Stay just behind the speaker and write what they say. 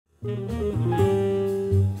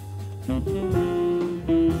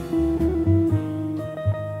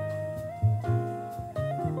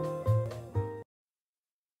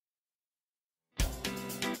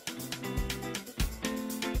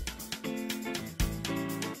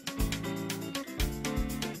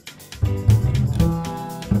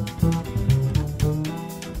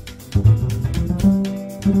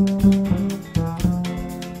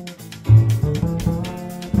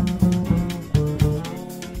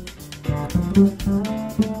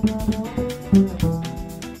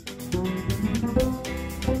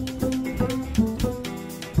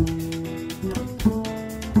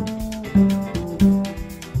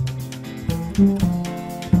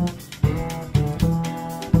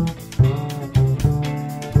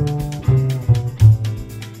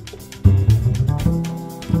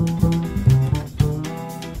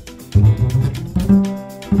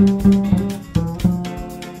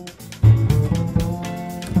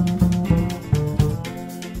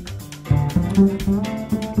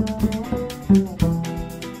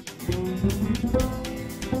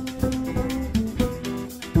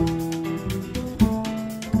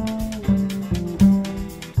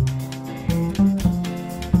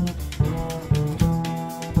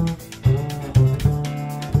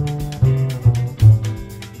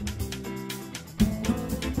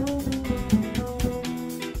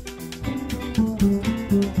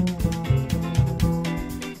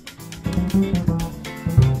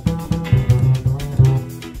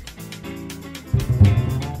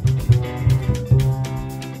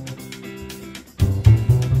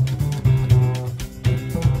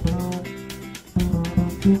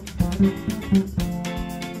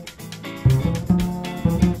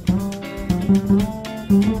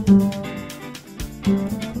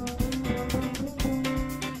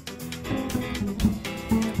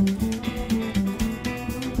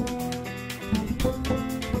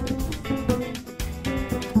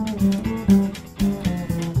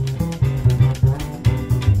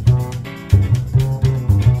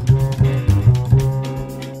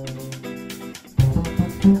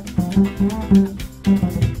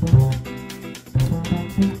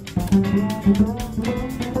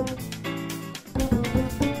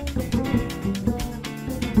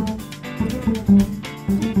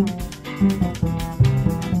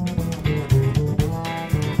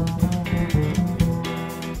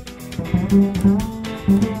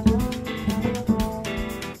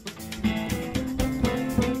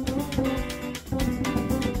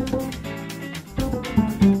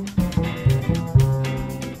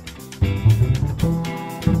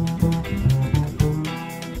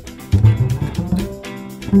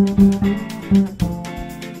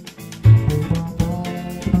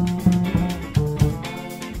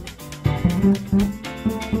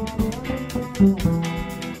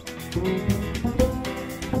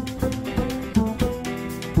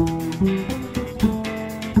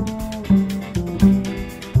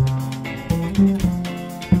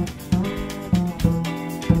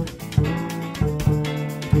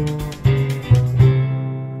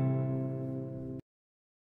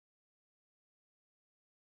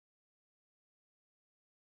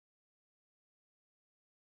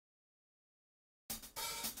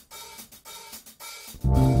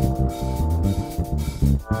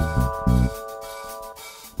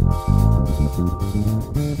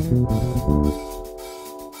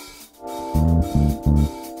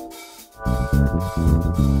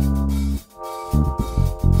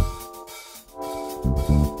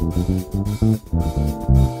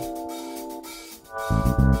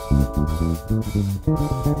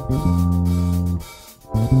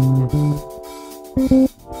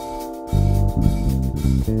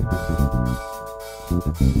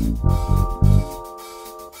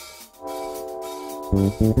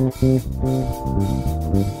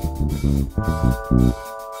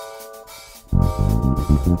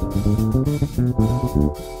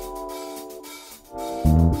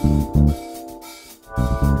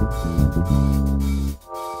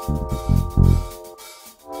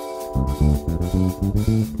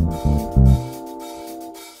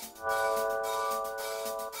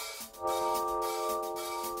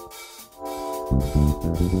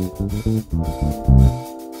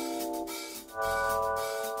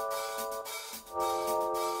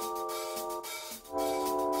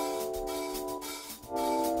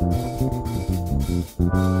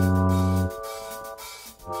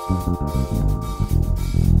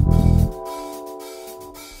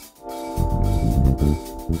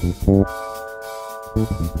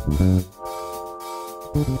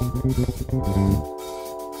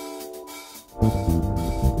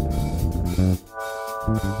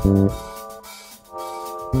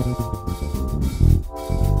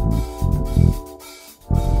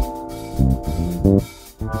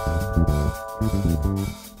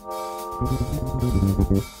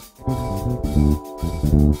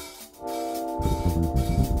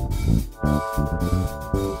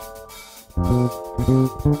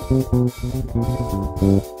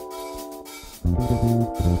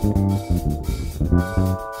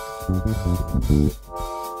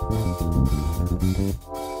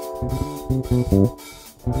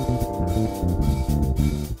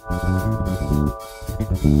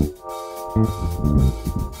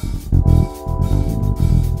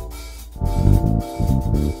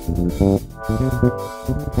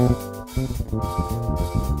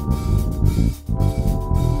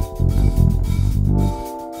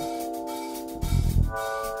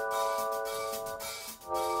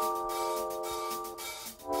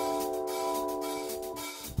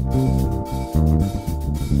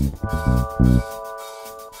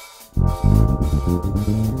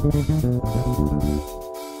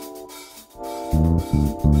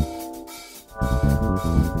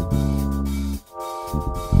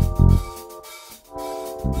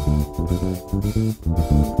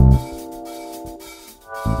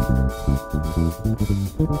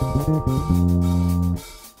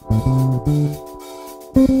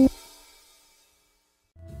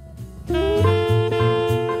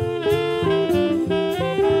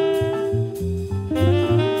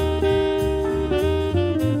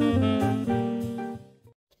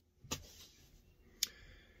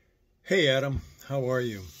Hey Adam, how are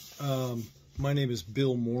you? My name is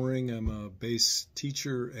Bill Mooring. I'm a bass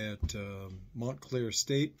teacher at Montclair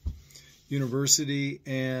State University,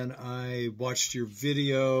 and I watched your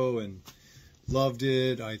video and loved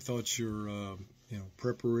it. I thought your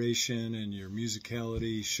preparation and your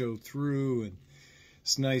musicality showed through, and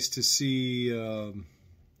it's nice to see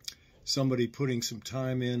somebody putting some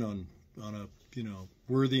time in on a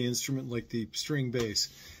worthy instrument like the string bass.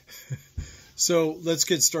 So let's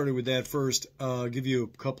get started with that first. I'll give you a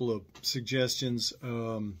couple of suggestions.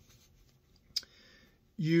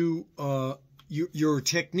 Your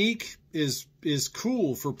technique is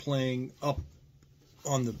cool for playing up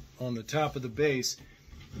on the top of the bass.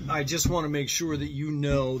 I just want to make sure that you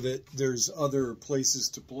know that there's other places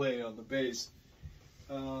to play on the bass.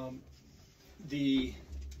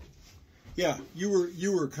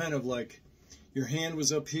 You were kind of like, your hand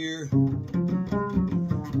was up here.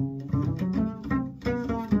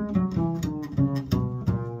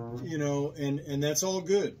 And that's all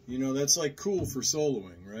good. That's like cool for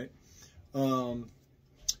soloing, right?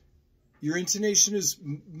 Your intonation is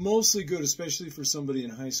mostly good, especially for somebody in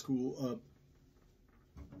high school.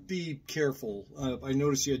 Be careful. I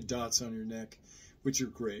noticed you had dots on your neck, which are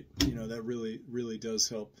great. That really does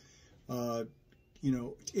help.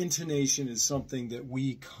 Intonation is something that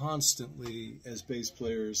we constantly, as bass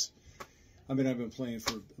players, I've been playing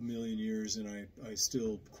for a million years, and I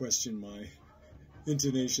still question my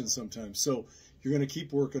intonation sometimes. So you're going to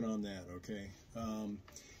keep working on that, okay?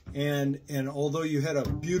 And although you had a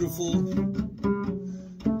beautiful,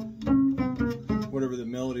 whatever the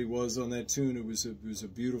melody was on that tune, it was a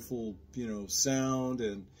beautiful, sound,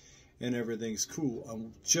 and everything's cool. I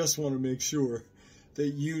just want to make sure that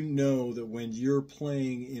you know that when you're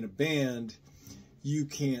playing in a band, you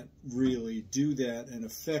can't really do that and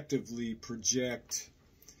effectively project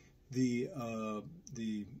the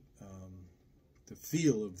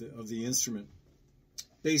feel of the instrument.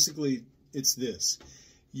 Basically, it's this: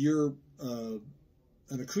 you're an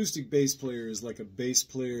acoustic bass player is like a bass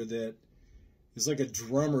player that is like a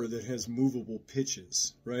drummer that has movable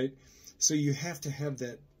pitches, right? So you have to have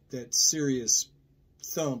that serious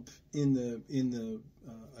thump in the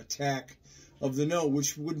attack of the note,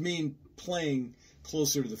 which would mean playing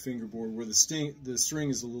closer to the fingerboard where the string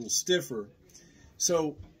is a little stiffer.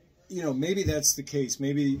 So maybe that's the case.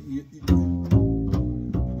 Maybe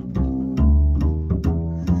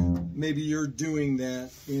you're doing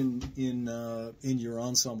that in your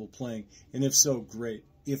ensemble playing, and if so, great.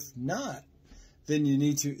 If not, then you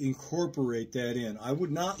need to incorporate that in. I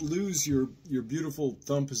would not lose your beautiful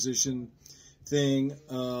thumb position thing.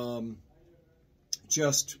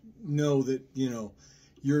 Just know that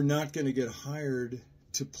you're not going to get hired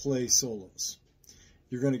to play solos.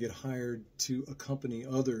 You're going to get hired to accompany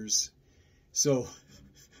others. So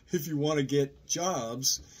if you want to get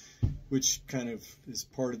jobs, which kind of is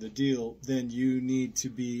part of the deal, then you need to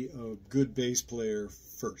be a good bass player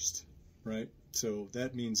first, right? So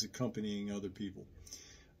that means accompanying other people.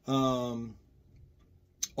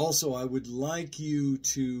 Also, I would like you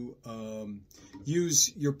to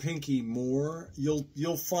use your pinky more.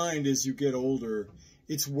 You'll find as you get older,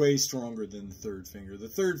 it's way stronger than the third finger. The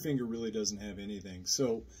third finger really doesn't have anything.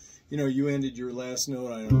 So, you ended your last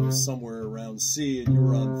note, I don't know, somewhere around C, and you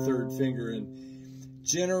were on third finger, and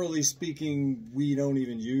generally speaking, we don't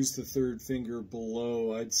even use the third finger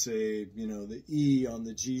below, I'd say, the E on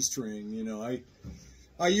the G string.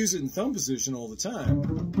 I use it in thumb position all the time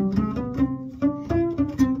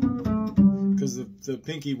because the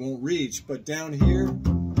pinky won't reach. But down here,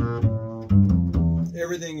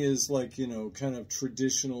 everything is like, you know, kind of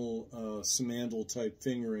traditional Simandl type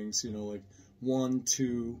fingerings, you know, like 1,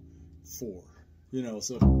 2, 4, you know,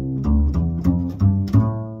 so.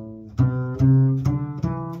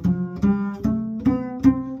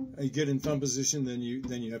 You get in thumb position, then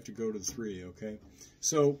you have to go to 3, okay?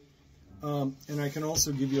 So, and I can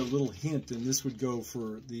also give you a little hint, and this would go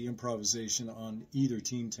for the improvisation on either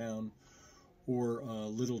Teen Town or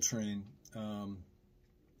Little Train,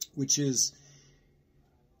 which is,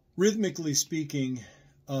 rhythmically speaking,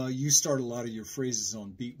 you start a lot of your phrases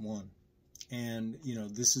on beat 1. And, you know,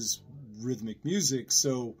 this is rhythmic music,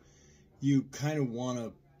 so you kind of want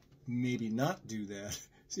to maybe not do that.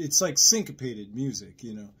 It's like syncopated music,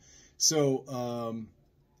 you know. So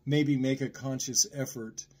maybe make a conscious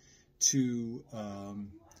effort to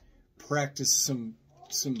practice some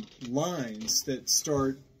lines that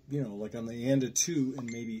start, you know, like on the end of 2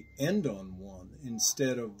 and maybe end on 1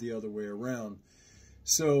 instead of the other way around.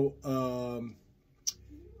 So,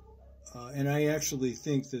 and I actually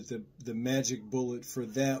think that the magic bullet for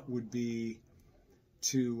that would be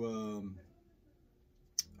to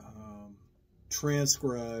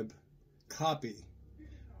transcribe, copy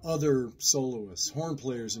other soloists, horn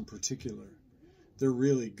players in particular. They're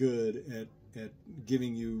really good at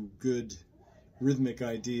giving you good rhythmic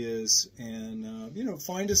ideas, and you know,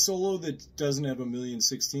 find a solo that doesn't have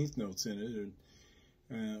 1,000,016th notes in it,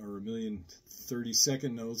 or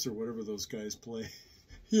 1,032nd notes, or whatever those guys play,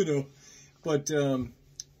 you know. But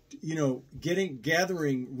you know,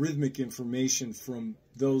 gathering rhythmic information from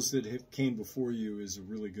those that came before you is a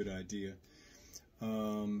really good idea.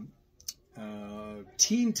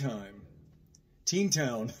 Teen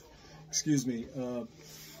Town, excuse me.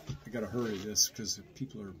 I gotta hurry this because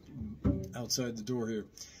people are outside the door here.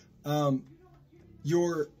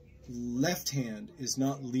 Your left hand is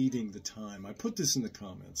not leading the time. I put this in the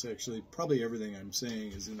comments. Actually, probably everything I'm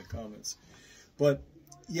saying is in the comments. But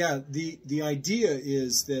yeah, the idea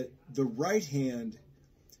is that the right hand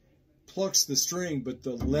plucks the string, but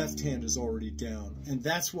the left hand is already down. And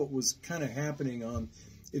that's what was kind of happening on,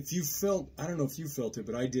 if you felt, I don't know if you felt it,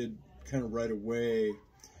 but I did kind of right away.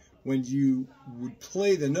 When you would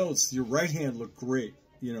play the notes, your right hand looked great.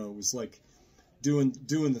 You know, it was like doing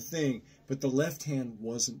the thing, but the left hand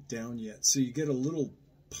wasn't down yet. So you get a little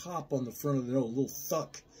pop on the front of the note, a little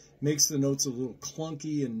thuck. Makes the notes a little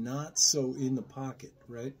clunky and not so in the pocket,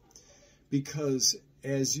 right? Because,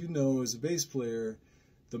 as you know, as a bass player,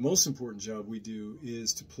 the most important job we do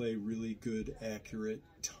is to play really good, accurate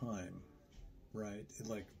time, right?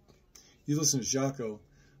 Like, you listen to Jaco,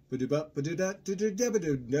 you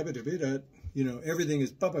know, everything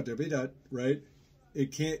is right?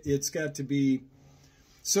 It's got to be.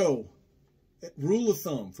 So, rule of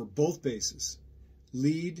thumb for both basses: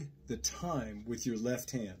 lead the time with your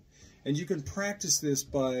left hand. And you can practice this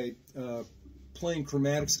by playing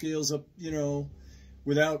chromatic scales up, you know,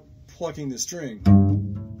 without plucking the string.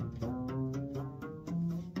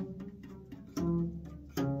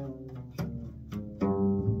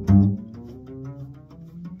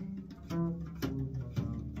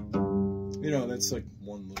 You know, that's like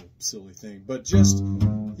one little silly thing. But just,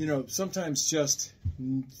 you know, sometimes just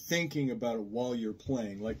thinking about it while you're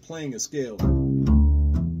playing, like playing a scale.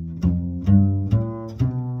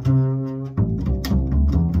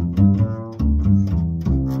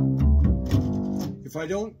 If I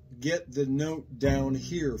don't get the note down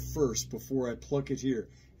here first before I pluck it here,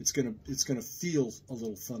 it's gonna feel a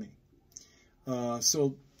little funny.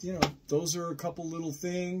 So, you know, those are a couple little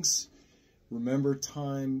things. Remember,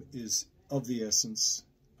 time is of the essence.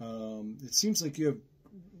 It seems like you have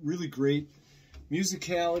really great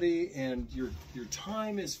musicality, and your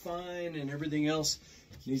time is fine, and everything else.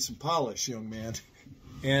 You need some polish, young man.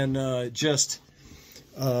 And just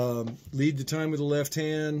lead the time with the left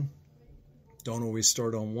hand. Don't always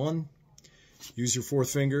start on 1. Use your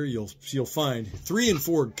 4th finger. You'll find 3 and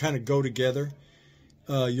 4 kind of go together.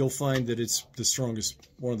 You'll find that it's the strongest,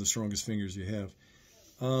 one of the strongest fingers you have.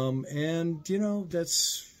 And you know,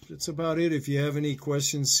 that's about it. If you have any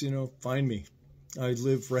questions, you know, find me. I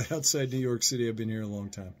live right outside New York City. I've been here a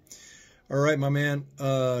long time. All right, my man.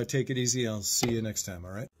 Take it easy. I'll see you next time.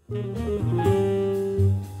 All right.